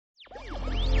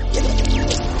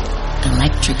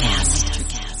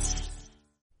NeverCast.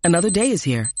 Another day is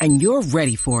here, and you're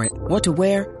ready for it. What to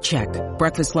wear? Check.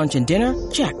 Breakfast, lunch, and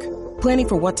dinner? Check. Planning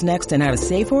for what's next and how to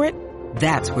save for it?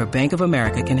 That's where Bank of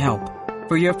America can help.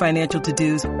 For your financial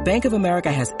to-dos, Bank of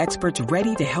America has experts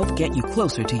ready to help get you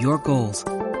closer to your goals.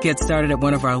 Get started at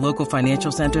one of our local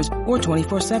financial centers or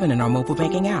 24/7 in our mobile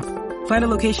banking app. Find a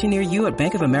location near you at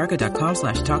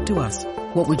bankofamerica.com/talktous.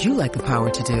 What would you like the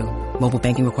power to do? Mobile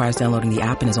banking requires downloading the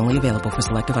app and is only available for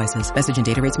select devices. Message and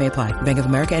data rates may apply. Bank of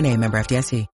America NA, member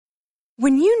FDIC.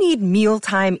 When you need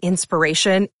mealtime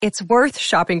inspiration, it's worth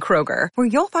shopping Kroger, where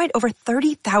you'll find over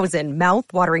 30,000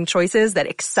 mouth-watering choices that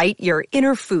excite your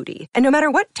inner foodie. And no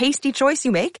matter what tasty choice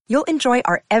you make, you'll enjoy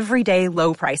our everyday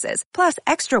low prices, plus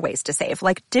extra ways to save,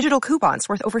 like digital coupons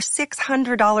worth over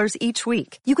 $600 each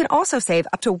week. You can also save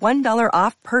up to $1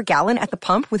 off per gallon at the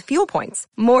pump with fuel points.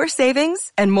 More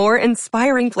savings and more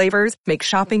inspiring flavors make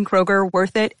shopping Kroger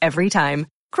worth it every time.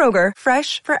 Kroger,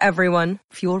 fresh for everyone.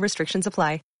 Fuel restrictions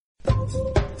apply.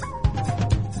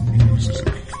 Music,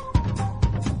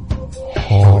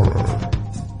 horror,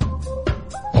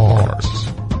 art,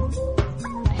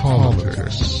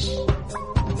 politics,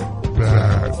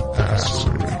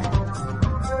 badassery.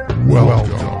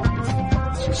 Welcome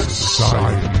to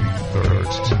Society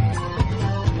 13.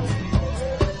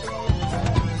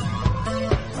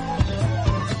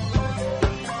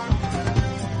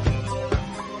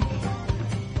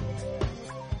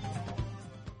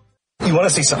 You want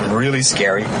to see something really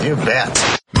scary? You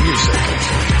bet. Music,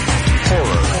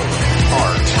 horror,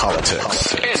 art,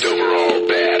 politics, and overall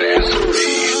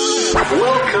badassery.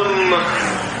 Welcome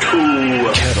to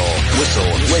Kettle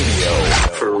Whistle Radio.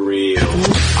 For real.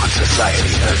 On Society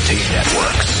 13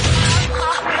 Networks.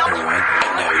 Everyone,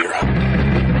 now you're up.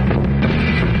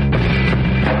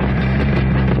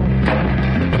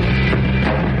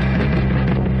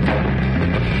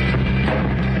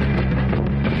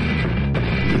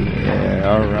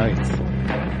 All right.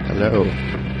 Hello.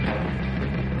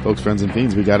 Folks, friends, and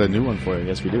fiends, we got a new one for you.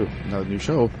 Yes, we do. Not a new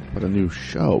show, but a new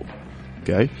show.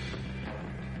 Okay?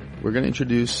 We're going to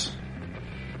introduce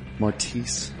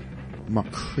Martise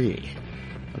McCree.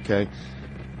 Okay?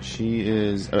 She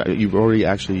is, you've already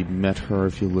actually met her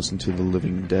if you listen to the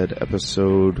Living Dead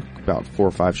episode about 4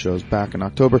 or 5 shows back in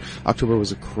October. October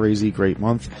was a crazy, great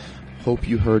month. Hope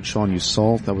you heard Sean You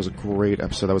Saul. That was a great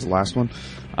episode. That was the last one.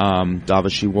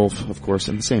 Dava She-Wolf, of course,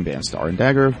 in the same band, Star and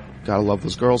Dagger. Gotta love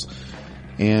those girls.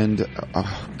 And,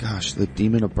 The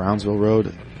Demon of Brownsville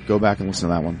Road. Go back and listen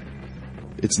to that one.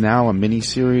 It's now a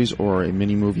mini-series or a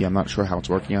mini-movie. I'm not sure how it's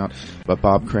working out. But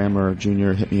Bob Kramer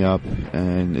Jr. hit me up,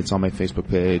 and it's on my Facebook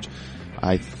page.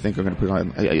 I think I'm going to put it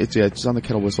on. It's on the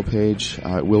Kettle Whistle page.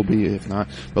 It will be, if not.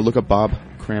 But look up Bob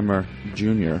Kramer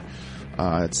Jr.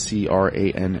 It's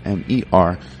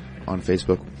Cranmer on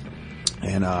Facebook.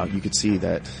 And you can see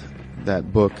that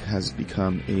book has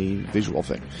become a visual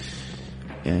thing.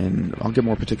 And I'll get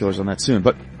more particulars on that soon.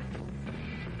 But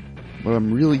what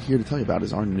I'm really here to tell you about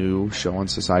is our new show on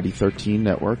Society 13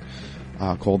 Network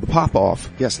called The Pop Off.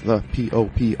 Yes, the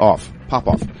P-O-P off. Pop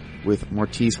Off with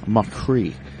Martise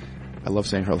McCree. I love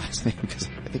saying her last name because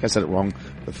I think I said it wrong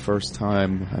the first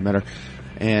time I met her.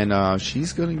 And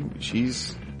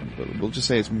we'll just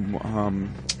say it's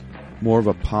more of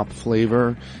a pop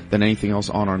flavor than anything else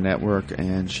on our network,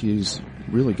 and she's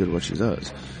really good at what she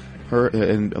does.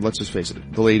 And let's just face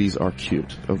it, the ladies are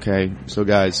cute, okay? So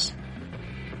guys,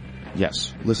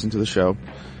 yes, listen to the show,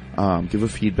 give her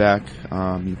feedback,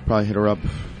 you probably hit her up,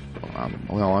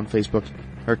 on Facebook.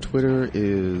 Her Twitter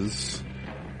is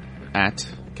at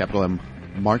capital M,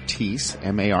 Martise,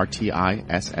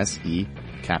 M-A-R-T-I-S-S-E,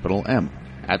 capital M,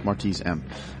 at Martise M.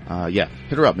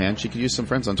 Hit her up, man. She could use some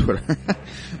friends on Twitter.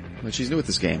 But she's new at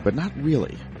this game, but not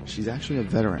really. She's actually a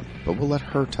veteran, but we'll let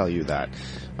her tell you that.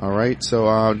 Alright, so,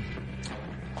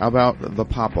 how about the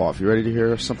pop-off? You ready to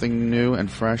hear something new and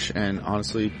fresh? And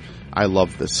honestly, I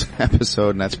love this episode,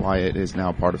 and that's why it is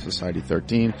now part of Society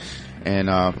 13.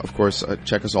 And, of course,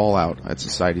 check us all out at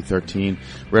Society 13.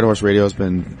 Red Horse Radio has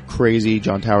been crazy.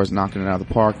 John Towers knocking it out of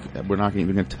the park. We're not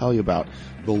even going to tell you about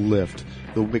The Lift,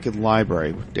 The Wicked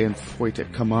Library, Dan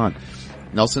Foytik, come on.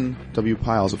 Nelson W.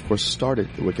 Piles, of course, started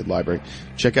The Wicked Library.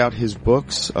 Check out his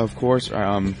books, of course.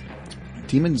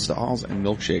 Demons, Dolls, and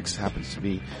Milkshakes happens to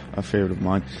be a favorite of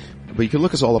mine. But you can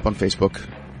look us all up on Facebook.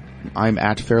 I'm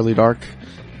at Fairly Dark,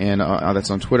 and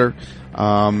that's on Twitter.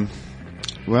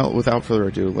 Well, without further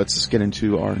ado, let's get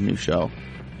into our new show.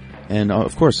 And,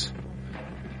 of course,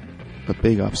 a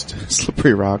big ups to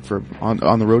Slippery Rock for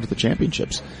on the road to the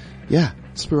championships. Yeah,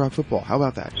 Slippery Rock football. How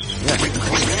about that? Yeah.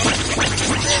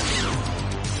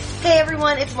 Hey everyone.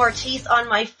 everyone, it's Martise on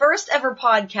my first ever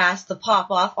podcast, The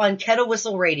Pop-Off, on Kettle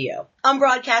Whistle Radio. I'm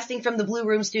broadcasting from the Blue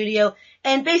Room Studio,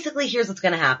 and basically here's what's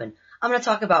going to happen. I'm going to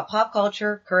talk about pop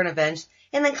culture, current events,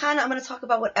 and then I'm going to talk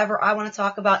about whatever I want to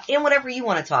talk about and whatever you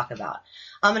want to talk about.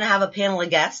 I'm going to have a panel of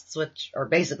guests, which are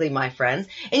basically my friends,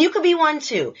 and you could be one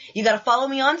too. You got to follow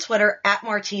me on Twitter,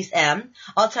 @MartiseM.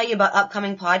 I'll tell you about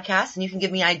upcoming podcasts, and you can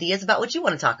give me ideas about what you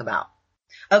want to talk about.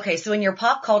 Okay, so in your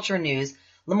pop culture news,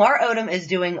 Lamar Odom is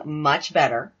doing much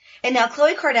better. And now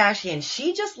Khloe Kardashian,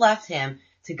 she just left him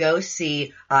to go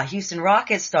see Houston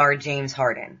Rockets star James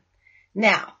Harden.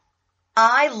 Now,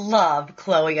 I love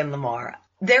Khloe and Lamar.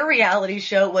 Their reality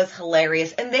show was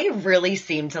hilarious, and they really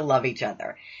seemed to love each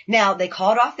other. Now, they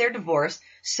called off their divorce,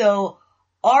 so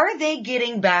are they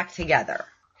getting back together?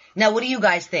 Now, what do you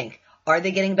guys think? Are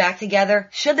they getting back together?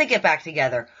 Should they get back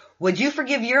together? Would you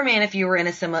forgive your man if you were in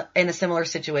a similar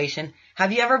situation?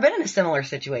 Have you ever been in a similar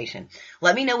situation?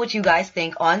 Let me know what you guys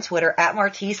think on Twitter,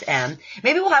 @MartiseM.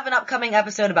 Maybe we'll have an upcoming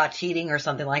episode about cheating or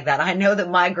something like that. I know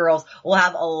that my girls will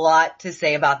have a lot to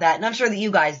say about that, and I'm sure that you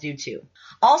guys do too.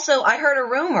 Also, I heard a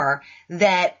rumor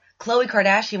that Khloe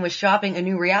Kardashian was shopping a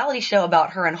new reality show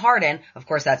about her and Harden. Of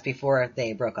course, that's before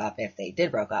they broke up, if they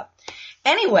did broke up.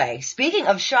 Anyway, speaking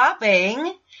of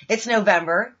shopping, it's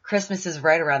November. Christmas is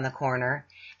right around the corner.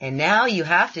 And now you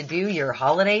have to do your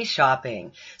holiday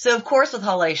shopping. So, of course, with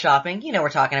holiday shopping, you know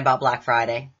we're talking about Black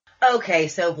Friday. Okay,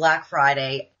 so Black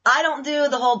Friday. I don't do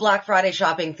the whole Black Friday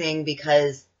shopping thing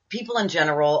because people in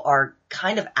general are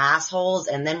kind of assholes.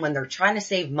 And then when they're trying to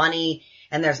save money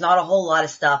and there's not a whole lot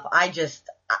of stuff, I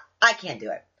can't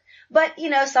do it. But, you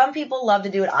know, some people love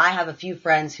to do it. I have a few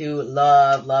friends who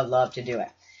love to do it.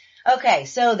 Okay,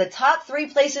 so the top 3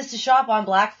 places to shop on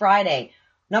Black Friday.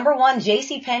 Number 1,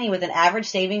 JCPenney with an average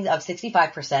savings of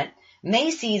 65%,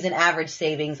 Macy's an average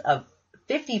savings of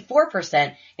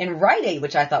 54%, and Rite Aid,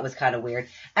 which I thought was kind of weird,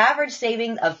 average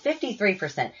savings of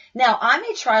 53%. Now, I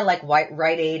may try like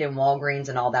Rite Aid and Walgreens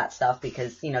and all that stuff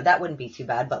because, you know, that wouldn't be too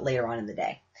bad, but later on in the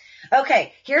day.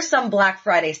 Okay, here's some Black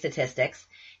Friday statistics.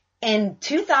 In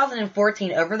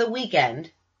 2014, over the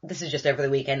weekend, this is just over the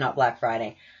weekend, not Black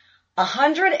Friday,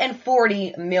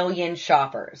 140 million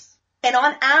shoppers. And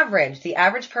on average, the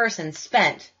average person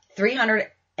spent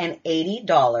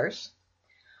 $380,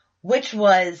 which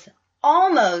was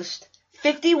almost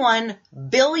 $51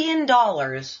 billion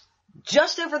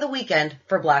just over the weekend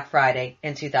for Black Friday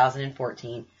in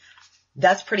 2014.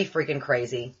 That's pretty freaking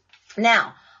crazy.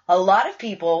 Now, a lot of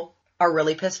people are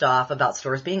really pissed off about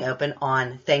stores being open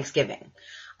on Thanksgiving.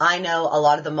 I know a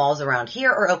lot of the malls around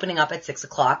here are opening up at 6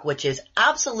 o'clock, which is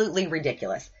absolutely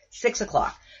ridiculous. 6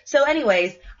 o'clock. So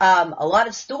anyways, a lot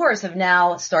of stores have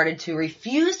now started to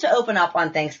refuse to open up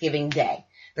on Thanksgiving Day.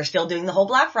 They're still doing the whole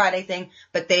Black Friday thing,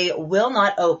 but they will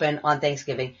not open on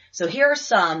Thanksgiving. So here are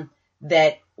some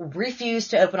that refuse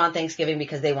to open on Thanksgiving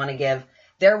because they want to give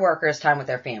their workers time with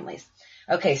their families.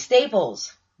 Okay,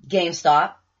 Staples,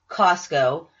 GameStop,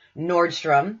 Costco,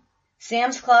 Nordstrom,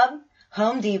 Sam's Club,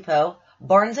 Home Depot,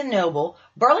 Barnes & Noble,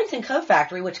 Burlington Coat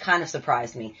Factory, which kind of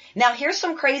surprised me. Now, here's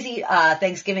some crazy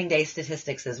Thanksgiving Day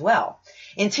statistics as well.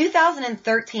 In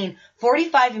 2013,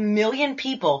 45 million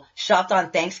people shopped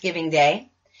on Thanksgiving Day.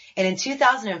 And in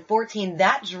 2014,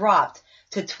 that dropped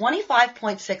to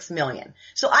 25.6 million.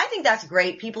 So I think that's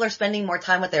great. People are spending more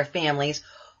time with their families,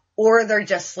 or they're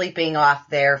just sleeping off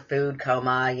their food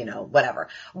coma, you know, whatever.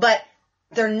 But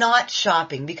they're not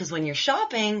shopping because when you're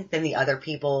shopping, then the other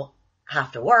people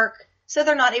have to work. So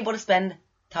they're not able to spend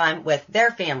time with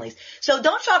their families. So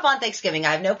don't shop on Thanksgiving.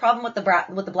 I have no problem with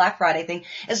the Black Friday thing.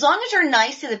 As long as you're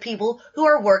nice to the people who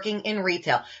are working in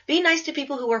retail. Be nice to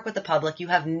people who work with the public. You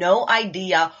have no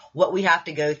idea what we have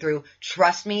to go through.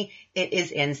 Trust me, it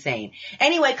is insane.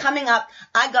 Anyway, coming up,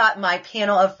 I got my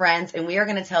panel of friends, and we are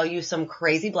going to tell you some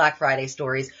crazy Black Friday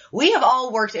stories. We have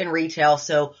all worked in retail,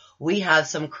 so we have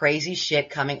some crazy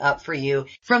shit coming up for you.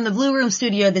 From the Blue Room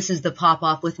Studio, this is the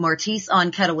Pop-Off with Martise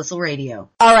on Kettle Whistle Radio.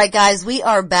 All right, guys, we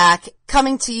are back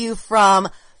coming to you from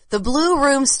the Blue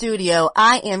Room Studio.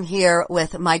 I am here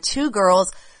with my 2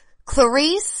 girls,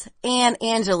 Clarice and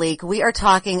Angelique. We are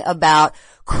talking about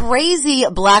crazy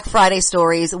Black Friday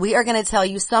stories. We are going to tell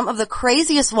you some of the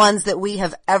craziest ones that we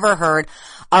have ever heard.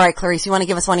 All right, Clarice, you want to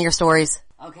give us one of your stories?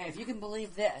 Okay, if you can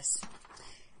believe this.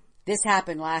 This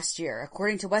happened last year.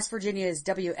 According to West Virginia's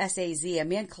WSAZ, a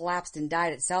man collapsed and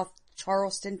died at South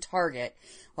Charleston Target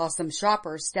while some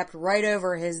shoppers stepped right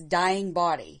over his dying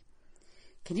body.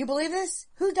 Can you believe this?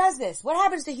 Who does this? What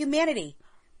happens to humanity?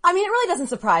 I mean, it really doesn't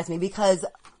surprise me because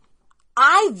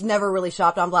I've never really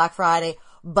shopped on Black Friday,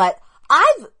 but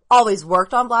I've always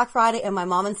worked on Black Friday, and my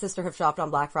mom and sister have shopped on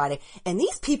Black Friday, and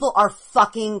these people are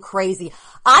fucking crazy.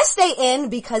 I stay in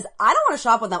because I don't want to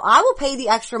shop with them. I will pay the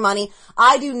extra money.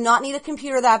 I do not need a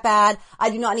computer that bad.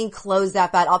 I do not need clothes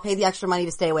that bad. I'll pay the extra money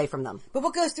to stay away from them. But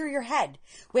what goes through your head?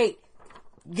 Wait,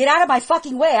 get out of my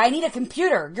fucking way. I need a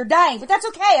computer. You're dying, but that's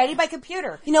okay. I need my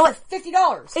computer. You know what?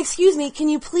 $50. Excuse me, can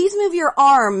you please move your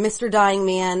arm, Mr. Dying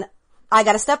Man? I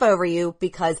gotta step over you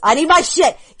because I need my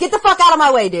shit. Get the fuck out of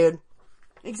my way, dude.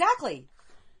 Exactly.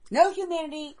 No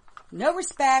humanity, no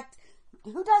respect.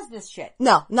 Who does this shit?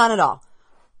 No, none at all.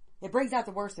 It brings out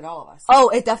the worst in all of us. Oh,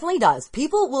 it definitely does.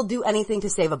 People will do anything to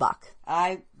save a buck.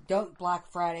 I don't Black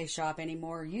Friday shop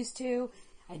anymore. Used to.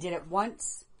 I did it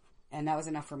once, and that was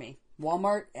enough for me.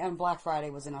 Walmart and Black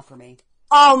Friday was enough for me.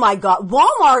 Oh my god.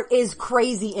 Walmart is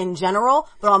crazy in general,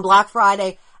 but on Black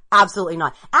Friday, absolutely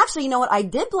not. Actually, you know what? I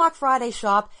did Black Friday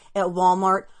shop at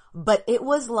Walmart, but it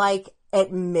was like at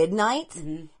midnight,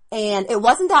 and it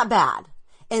wasn't that bad.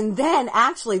 And then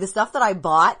actually the stuff that I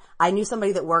bought, I knew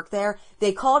somebody that worked there.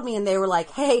 They called me and they were like,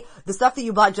 hey, the stuff that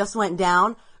you bought just went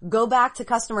down. Go back to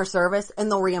customer service and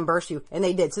they'll reimburse you. And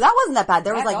they did. So that wasn't that bad.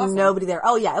 There was like awesome. Nobody there.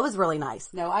 Oh yeah, it was really nice.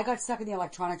 No, I got stuck in the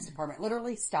electronics department.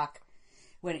 Literally stuck.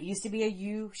 When it used to be a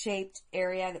U-shaped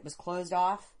area that was closed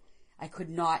off, I could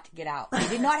not get out. They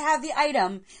did not have the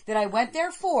item that I went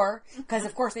there for, because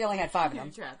of course they only had 5 of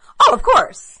them. Oh, of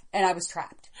course. And I was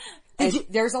trapped.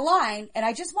 There's a line, and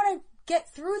I just want to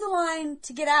get through the line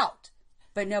to get out.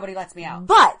 But nobody lets me out.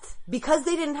 But, because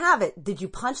they didn't have it, did you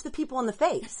punch the people in the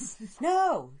face?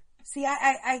 No. See,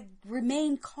 I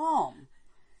remain calm.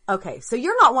 Okay, so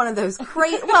you're not one of those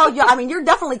crazy, well, I mean, you're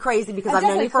definitely crazy because I've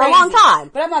known you for crazy, a long time.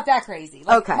 But I'm not that crazy.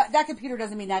 Like, okay. That computer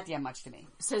doesn't mean that damn much to me.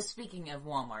 So speaking of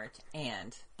Walmart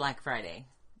and Black Friday,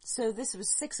 so this was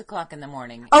 6 o'clock in the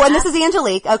morning. Oh, and this is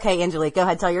Angelique. Okay, Angelique, go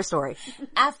ahead, tell your story.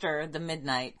 After the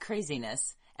midnight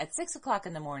craziness, at 6 o'clock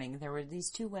in the morning, there were these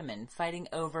 2 women fighting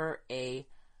over a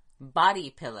body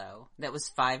pillow that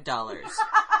was $5.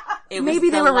 Maybe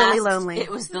they were really lonely.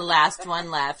 It was the last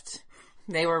one left.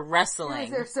 They were wrestling. It was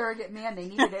their surrogate man. They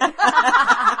needed it.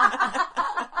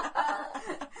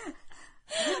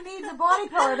 Who needs a body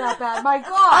pillow that bad? My God.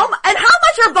 Oh, and how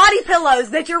much are body pillows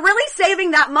that you're really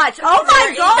saving that much? Oh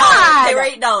my God. They were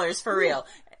 $8 for real.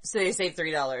 So they saved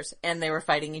 $3 and they were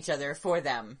fighting each other for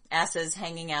them. Asses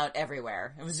hanging out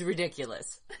everywhere. It was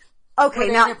ridiculous. Okay, were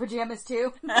they now in their pajamas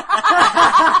too?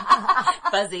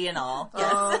 Fuzzy and all.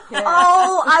 Yes. Okay.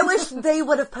 Oh, I wish they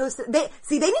would have posted. They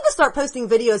need to start posting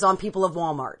videos on People of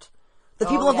Walmart. The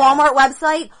People of Walmart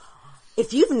website.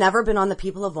 If you've never been on the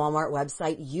People of Walmart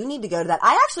website, you need to go to that.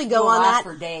 I actually go on that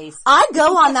for days. I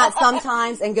go on that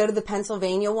sometimes and go to the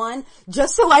Pennsylvania one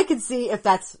just so I can see if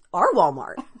that's our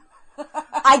Walmart.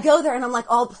 I go there and I'm like,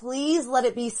 oh, please let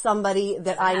it be somebody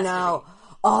that I know.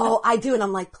 Oh, I do. And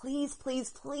I'm like, please,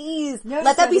 please, please. No,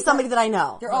 let that be somebody that I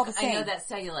know. They're all the same. I know that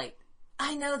cellulite.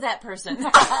 I know that person.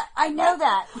 I know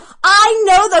that. I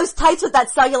know those tights with that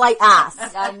cellulite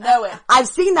ass. I know it. I've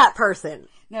seen that person.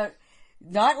 No,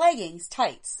 not leggings,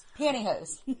 tights,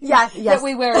 pantyhose. Yes. That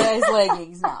we wear as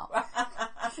leggings now.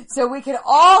 So we can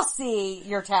all see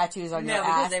your tattoos on your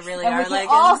ass. because they really and are we can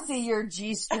leggings. all see your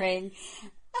G-string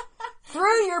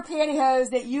through your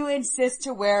pantyhose that you insist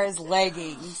to wear as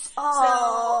leggings.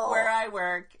 So where I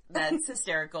work, that's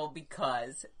hysterical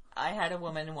because I had a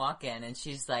woman walk in and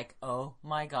she's like, oh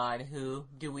my God, who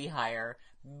do we hire?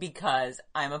 Because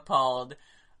I'm appalled.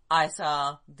 I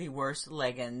saw the worst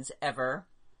leggings ever.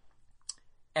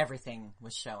 Everything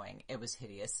was showing. It was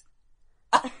hideous.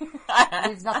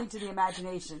 Leaves nothing to the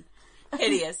imagination.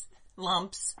 Hideous.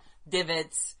 Lumps,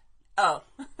 divots. Oh.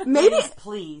 Maybe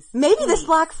Please. this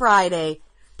Black Friday,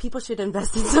 people should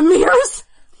invest in some mirrors.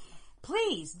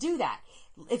 Please do that.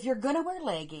 If you're gonna wear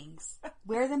leggings,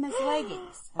 wear them as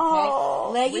leggings. Okay?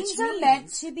 Oh, leggings are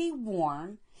meant to be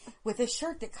worn with a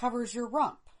shirt that covers your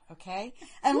rump. Okay?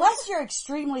 Unless you're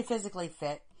extremely physically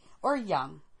fit or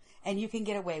young, and you can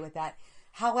get away with that.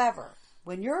 However,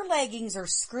 when your leggings are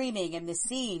screaming and the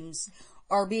seams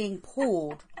are being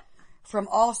pulled from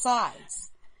all sides,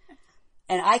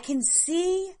 and I can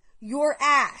see your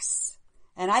ass,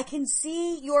 and I can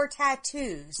see your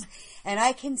tattoos, and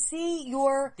I can see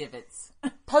your Divots.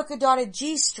 polka dotted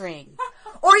G-string.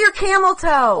 Or your camel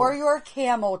toe. Or your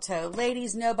camel toe.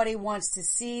 Ladies, nobody wants to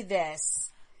see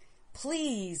this.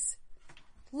 Please,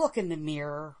 look in the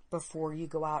mirror before you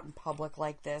go out in public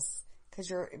like this, because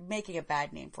you're making a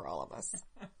bad name for all of us.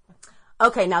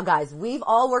 Okay, now guys, we've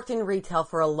all worked in retail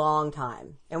for a long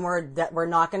time, and we're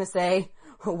not going to say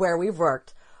where we've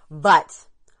worked, but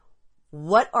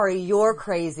what are your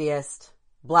craziest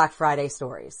Black Friday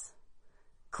stories?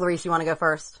 Clarice, you want to go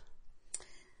first?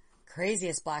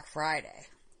 Craziest Black Friday.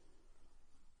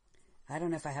 I don't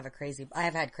know if I have I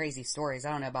have had crazy stories.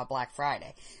 I don't know about Black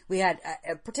Friday. We had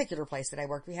a particular place that I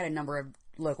worked. We had a number of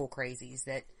local crazies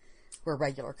that were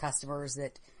regular customers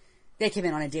that they came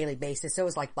in on a daily basis. So it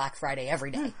was like Black Friday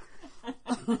every day.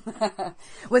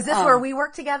 Was this where we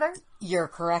worked together? You're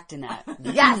correct in that.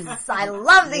 Yes, I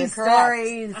love these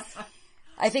stories.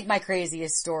 I think my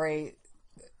craziest story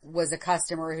was a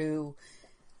customer who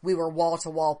we were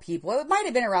wall-to-wall people. It might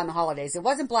have been around the holidays. It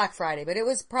wasn't Black Friday, but it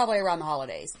was probably around the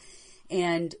holidays.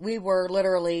 And we had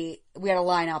a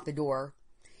line out the door,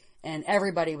 and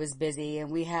everybody was busy,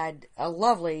 and we had a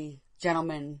lovely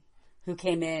gentleman who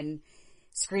came in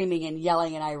screaming and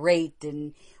yelling and irate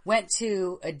and went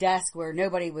to a desk where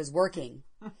nobody was working.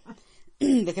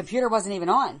 The computer wasn't even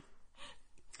on.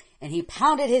 And he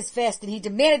pounded his fist and he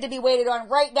demanded to be waited on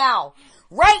right now.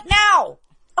 Right now!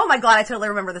 Oh my God, I totally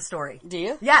remember the story. Do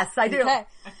you? Yes, I do. Okay.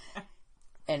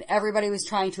 And everybody was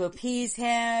trying to appease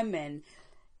him, and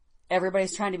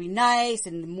everybody's trying to be nice,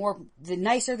 and the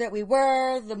nicer that we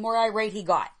were, the more irate he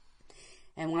got.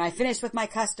 And when I finished with my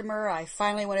customer, I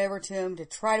finally went over to him to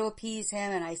try to appease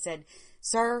him, and I said,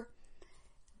 "Sir,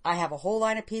 I have a whole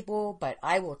line of people, but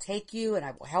I will take you and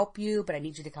I will help you, but I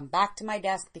need you to come back to my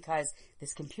desk because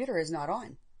this computer is not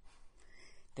on.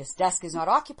 This desk is not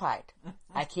occupied.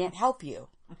 I can't help you.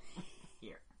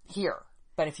 Here.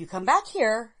 But if you come back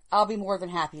here, I'll be more than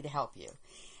happy to help you."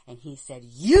 And he said,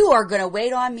 "You are going to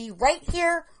wait on me right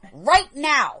here, right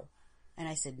now." And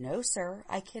I said, "No, sir,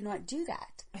 I cannot do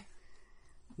that.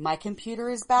 My computer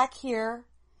is back here.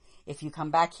 If you come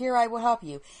back here, I will help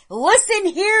you." "Listen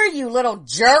here, you little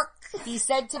jerk," he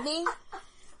said to me.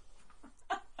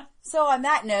 So on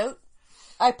that note,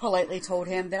 I politely told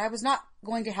him that I was not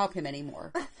going to help him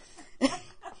anymore.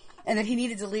 And that he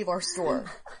needed to leave our store.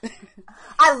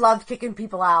 I loved kicking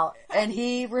people out. And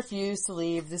he refused to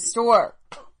leave the store.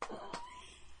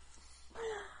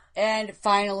 And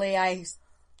finally, I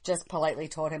just politely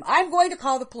told him, "I'm going to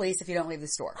call the police if you don't leave the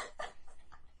store."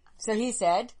 So he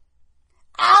said,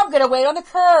 "I'm going to wait on the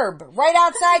curb right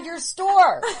outside your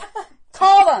store.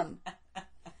 Call them."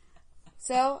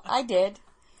 So I did.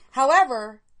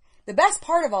 However, the best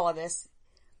part of all of this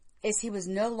is he was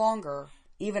no longer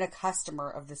even a customer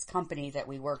of this company that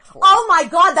we worked for. Oh my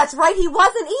God, that's right. He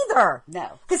wasn't either.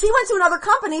 No. Because he went to another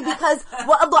company because,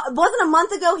 wasn't a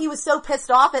month ago he was so pissed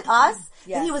off at us?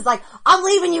 Yes. And he was like, "I'm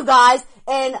leaving you guys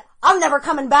and I'm never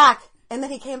coming back." And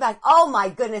then he came back. Oh my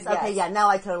goodness. Yes. Okay, yeah, now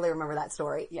I totally remember that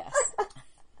story. Yes.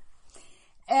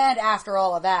 And after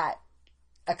all of that,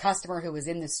 a customer who was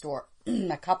in the store,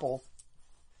 a couple,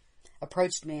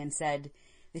 approached me and said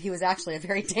that he was actually a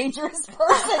very dangerous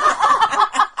person.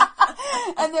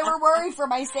 And they were worried for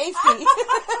my safety.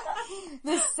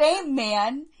 This same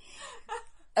man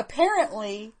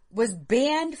apparently was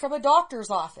banned from a doctor's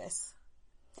office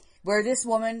where this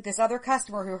other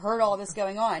customer who heard all this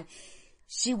going on,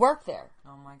 she worked there.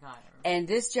 Oh my God. And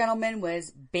this gentleman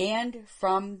was banned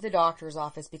from the doctor's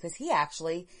office because he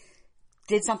actually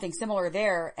did something similar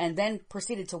there and then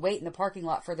proceeded to wait in the parking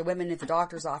lot for the women at the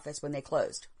doctor's office when they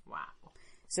closed. Wow.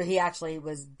 So he actually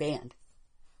was banned.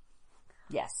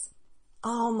 Yes.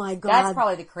 Oh my God. That's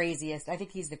probably the craziest. I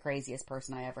think he's the craziest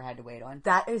person I ever had to wait on.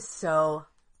 That is so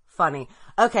funny.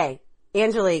 Okay,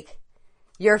 Angelique,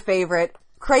 your favorite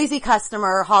crazy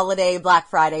customer holiday Black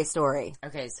Friday story.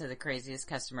 Okay, so the craziest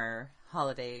customer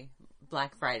holiday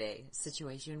Black Friday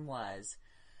situation was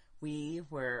we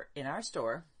were in our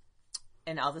store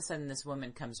and all of a sudden this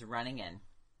woman comes running in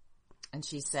and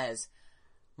she says,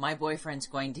 "My boyfriend's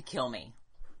going to kill me.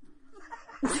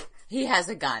 He has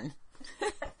a gun."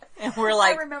 And we're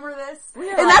like, I remember this.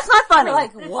 And that's not funny. We're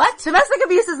like, what? Domestic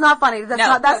abuse is not funny. That's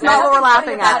not what we're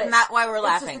laughing at. That's not why we're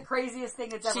laughing. It's just the craziest thing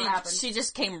that's ever happened. She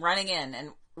just came running in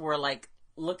and we're like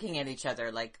looking at each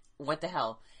other like, what the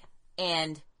hell?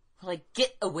 And we're like,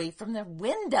 get away from the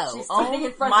window. She's standing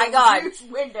in front my of God.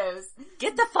 huge windows.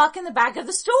 Get the fuck in the back of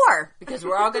the store because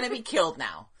we're all going to be killed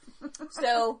now.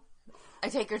 So I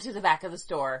take her to the back of the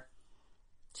store.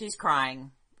 She's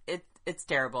crying. It's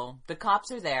terrible. The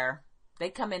cops are there. They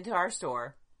come into our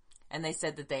store, and they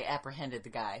said that they apprehended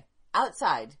the guy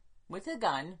outside with a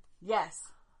gun. Yes.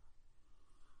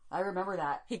 I remember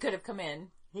that. He could have come in.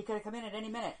 He could have come in at any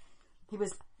minute. He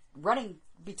was running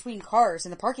between cars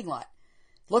in the parking lot,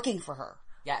 looking for her.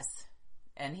 Yes.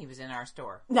 And he was in our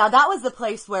store. Now that was the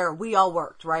place where we all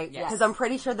worked, right? Yes. Because I'm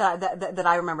pretty sure that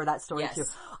I remember that story Yes. too.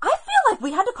 I feel like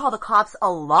we had to call the cops a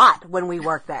lot when we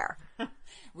worked there.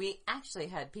 We actually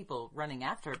had people running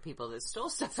after people that stole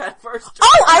stuff out of our store.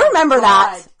 Oh, I remember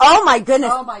that. Oh my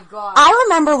goodness. Oh my God. I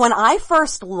remember when I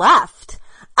first left,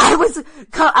 I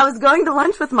was going to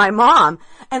lunch with my mom,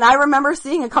 and I remember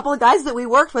seeing a couple of guys that we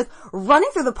worked with running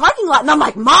through the parking lot, and I'm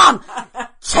like, Mom,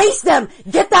 chase them,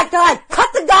 get that guy, cut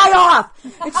the guy off.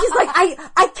 And she's like,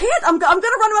 I can't, I'm gonna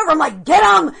run him over. I'm like, get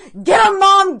him,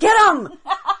 Mom, get him.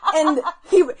 And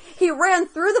he ran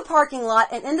through the parking lot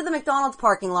and into the McDonald's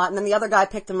parking lot, and then the other guy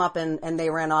picked him up and they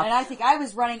ran off. And I think I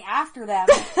was running after them,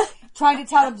 trying to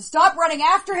tell them to stop running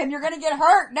after him. You're going to get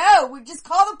hurt. No, we just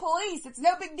call the police. It's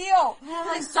no big deal.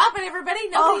 Like, stop it, everybody.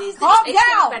 Nobody needs to calm chase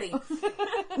down. anybody.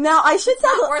 Now I should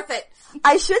tell Worth it.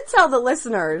 I should tell the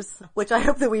listeners, which I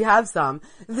hope that we have some,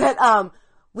 that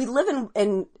we live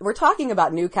in we're talking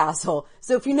about Newcastle.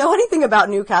 So if you know anything about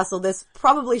Newcastle, this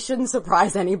probably shouldn't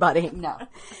surprise anybody. No.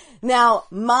 Now,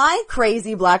 my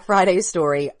crazy Black Friday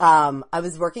story, I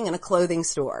was working in a clothing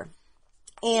store,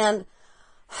 and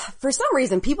for some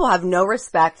reason people have no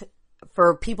respect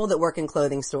for people that work in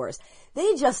clothing stores.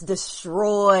 They just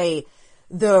destroy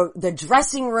the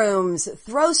dressing rooms,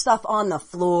 throw stuff on the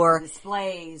floor.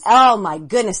 Displays. Oh my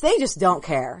goodness, they just don't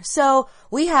care. So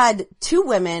we had 2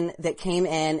 women that came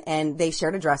in and they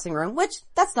shared a dressing room, which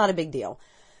that's not a big deal.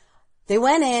 They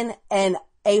went in and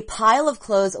a pile of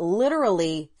clothes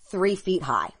literally 3 feet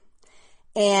high.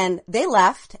 And they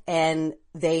left and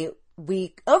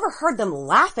we overheard them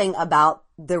laughing about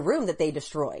the room that they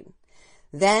destroyed.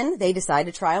 Then they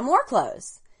decided to try on more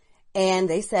clothes. And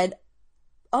they said,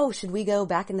 oh, should we go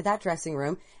back into that dressing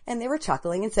room? And they were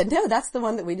chuckling and said, no, that's the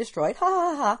one that we destroyed. Ha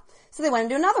ha ha. So they went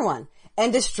into another one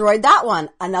and destroyed that one.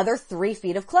 Another 3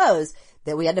 feet of clothes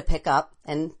that we had to pick up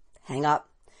and hang up.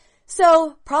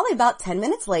 So probably about 10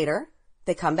 minutes later,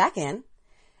 they come back in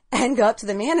and go up to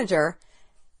the manager.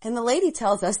 And the lady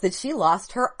tells us that she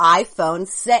lost her iPhone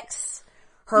 6,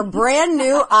 her brand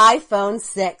new iPhone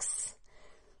 6.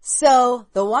 So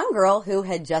the one girl who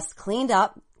had just cleaned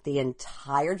up the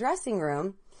entire dressing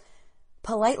room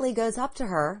politely goes up to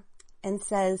her and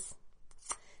says,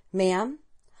 ma'am,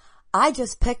 I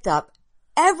just picked up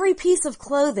every piece of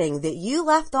clothing that you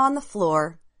left on the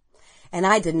floor and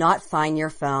I did not find your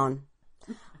phone.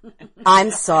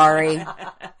 I'm sorry.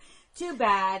 Too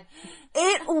bad.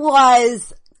 It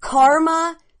was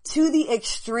karma to the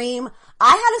extreme.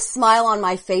 I had a smile on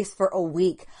my face for a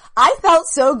week. I felt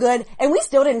so good and we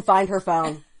still didn't find her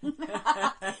phone.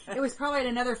 It was probably in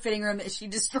another fitting room that she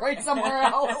destroyed somewhere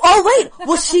else. Oh wait,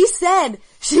 well she said,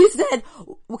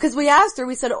 because we asked her,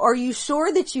 we said, are you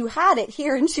sure that you had it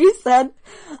here? And she said,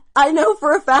 I know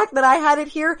for a fact that I had it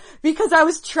here because I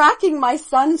was tracking my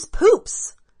son's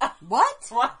poops.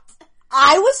 What?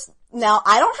 Now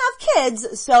I don't have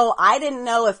kids, so I didn't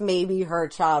know if maybe her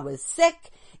child was sick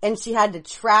and she had to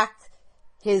track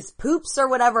his poops or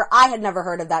whatever. I had never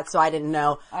heard of that, so I didn't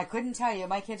know. I couldn't tell you.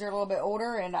 My kids are a little bit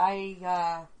older, and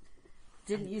I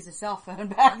didn't use a cell phone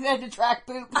back then to track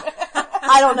poop.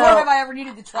 I don't know. Nor have I ever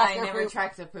needed to track I never poop.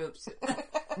 tracked the poops.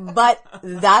 But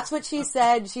that's what she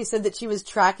said. She said that she was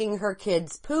tracking her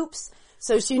kids' poops,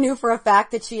 so she knew for a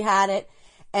fact that she had it.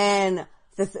 And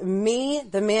me,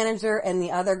 the manager, and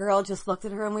the other girl just looked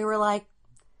at her and we were like,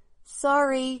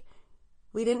 sorry,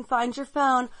 we didn't find your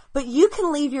phone, but you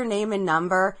can leave your name and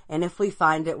number, and if we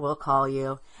find it, we'll call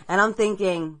you. And I'm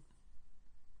thinking,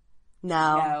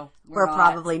 no, we're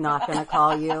probably not going to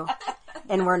call you,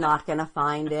 and we're not going to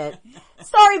find it.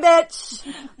 Sorry, bitch.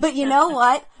 But you know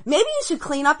what? Maybe you should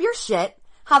clean up your shit,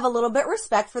 have a little bit of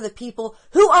respect for the people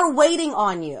who are waiting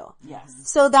on you. Yes.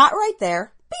 So that right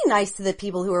there, be nice to the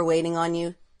people who are waiting on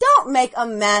you. Don't make a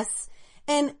mess,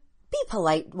 and be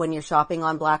polite when you're shopping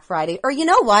on Black Friday. Or you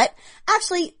know what?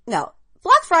 Actually, no.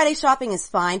 Black Friday shopping is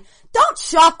fine. Don't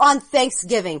shop on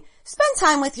Thanksgiving. Spend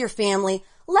time with your family.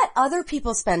 Let other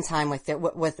people spend time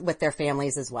with their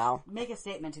families as well. Make a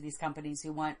statement to these companies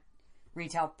who want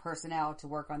retail personnel to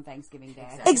work on Thanksgiving Day.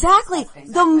 Exactly.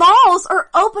 The malls are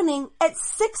opening at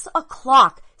 6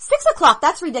 o'clock. 6 o'clock,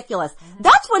 that's ridiculous. Mm-hmm.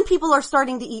 That's when people are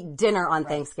starting to eat dinner on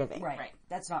Thanksgiving. Right.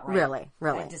 That's not right.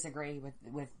 Really. I disagree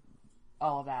with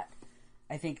all of that.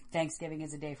 I think Thanksgiving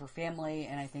is a day for family,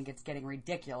 and I think it's getting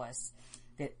ridiculous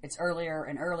that it's earlier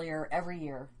and earlier every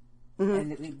year,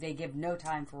 and that they give no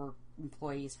time for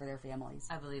employees for their families.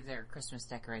 I believe there are Christmas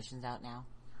decorations out now.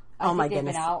 Oh my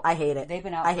goodness. I hate it. They've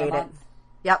been out for a month.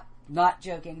 Yep. Not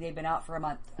joking. They've been out for a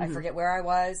month. I forget where I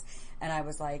was, and I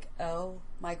was like, oh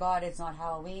my God, it's not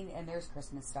Halloween, and there's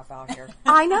Christmas stuff out here.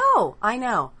 I know.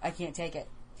 I can't take it.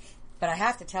 But I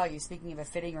have to tell you, speaking of a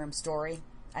fitting room story,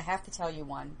 I have to tell you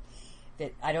one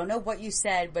that I don't know what you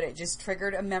said, but it just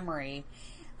triggered a memory.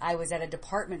 I was at a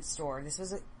department store. This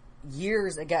was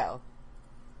years ago,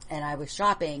 and I was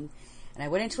shopping, and I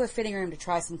went into a fitting room to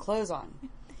try some clothes on.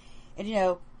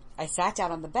 And I sat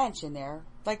down on the bench in there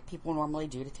like people normally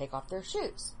do to take off their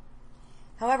shoes.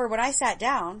 However, when I sat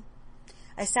down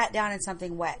in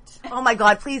something wet. Oh my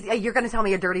God, please, you're going to tell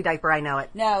me a dirty diaper, I know it.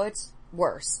 No, it's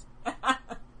worse.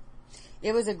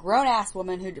 It was a grown-ass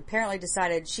woman who apparently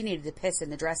decided she needed to piss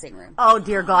in the dressing room. Oh,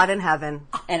 dear God in heaven.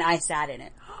 And I sat in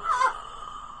it.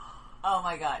 Oh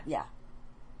my God. Yeah.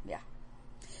 Yeah.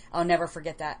 I'll never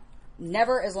forget that.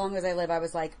 Never as long as I live. I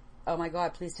was like, oh my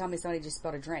God, please tell me somebody just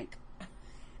spilled a drink.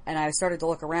 And I started to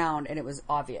look around and it was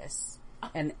obvious.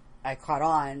 And I caught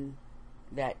on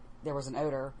that there was an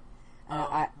odor.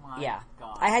 And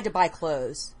God. I had to buy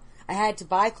clothes. I had to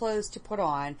buy clothes to put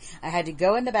on. I had to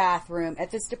go in the bathroom at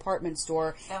this department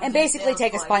store and basically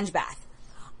take a sponge bath.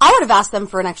 I would have asked them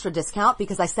for an extra discount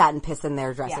because I sat and pissed in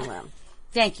their dressing room.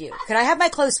 Thank you. Could I have my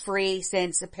clothes free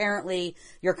since apparently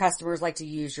your customers like to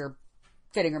use your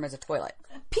fitting room as a toilet?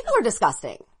 People are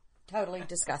disgusting. Totally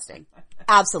disgusting.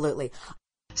 Absolutely.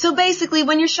 So basically,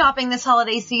 when you're shopping this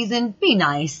holiday season, be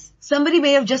nice. Somebody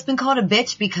may have just been called a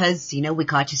bitch because, we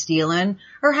caught you stealing,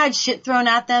 or had shit thrown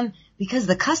at them because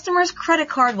the customer's credit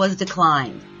card was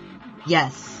declined.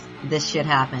 Yes, this shit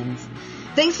happens.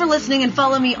 Thanks for listening and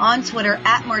follow me on Twitter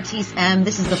at Martise M.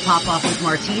 This is the Pop Off with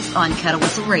Martise on Kettle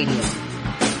Whistle Radio.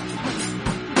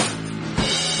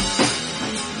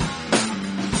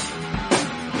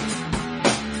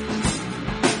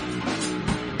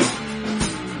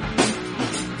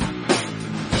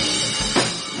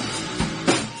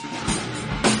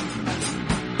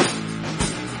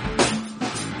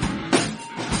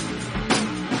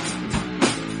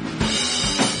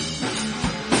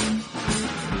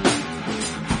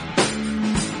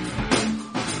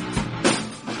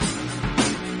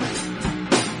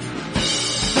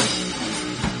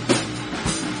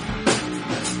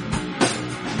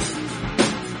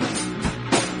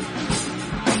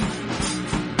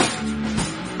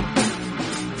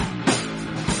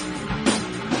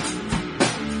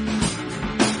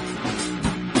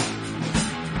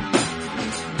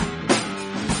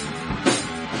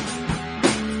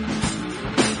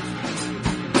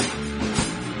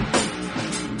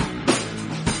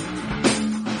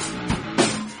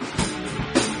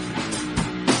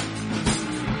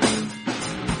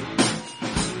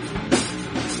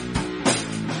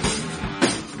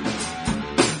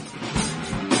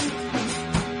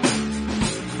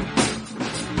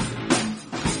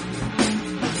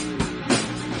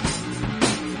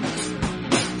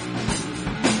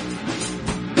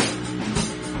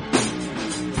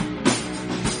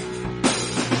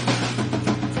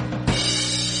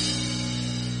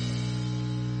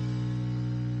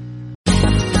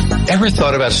 Ever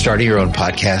thought about starting your own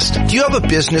podcast? Do you have a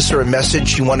business or a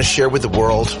message you want to share with the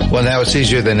world? Well, now it's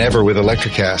easier than ever with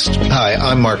Electrocast. Hi,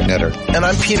 I'm Mark Netter. And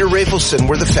I'm Peter Rafelson.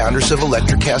 We're the founders of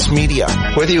Electrocast Media.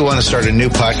 Whether you want to start a new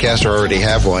podcast or already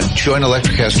have one, join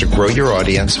Electrocast to grow your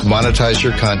audience, monetize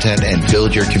your content, and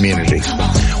build your community.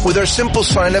 With our simple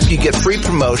sign-up, you get free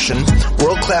promotion,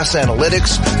 world-class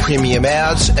analytics, premium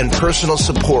ads, and personal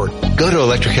support. Go to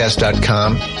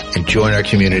Electrocast.com and join our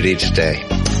community today.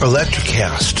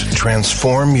 Electrocast.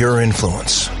 Transform your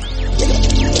influence.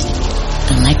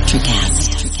 Electrocast.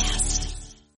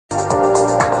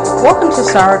 Welcome to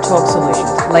Sarah Talk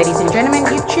Solutions. Ladies and gentlemen,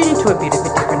 you've tuned into a bit of a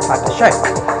different type of show.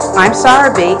 I'm Sarah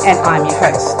B and I'm your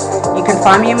host. You can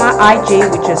find me on my IG,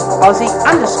 which is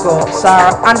Aussie_Sarah_LA.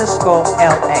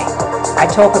 I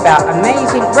talk about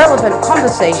amazing, relevant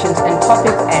conversations and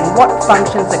topics and what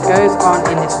functions that goes on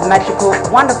in this magical,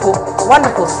 wonderful,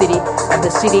 wonderful city of the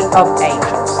City of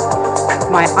Angels.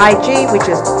 My IG, which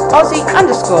is Aussie_Sarah_LA.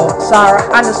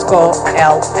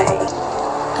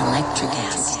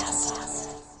 Electrocast.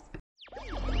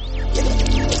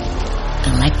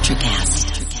 Electrocast.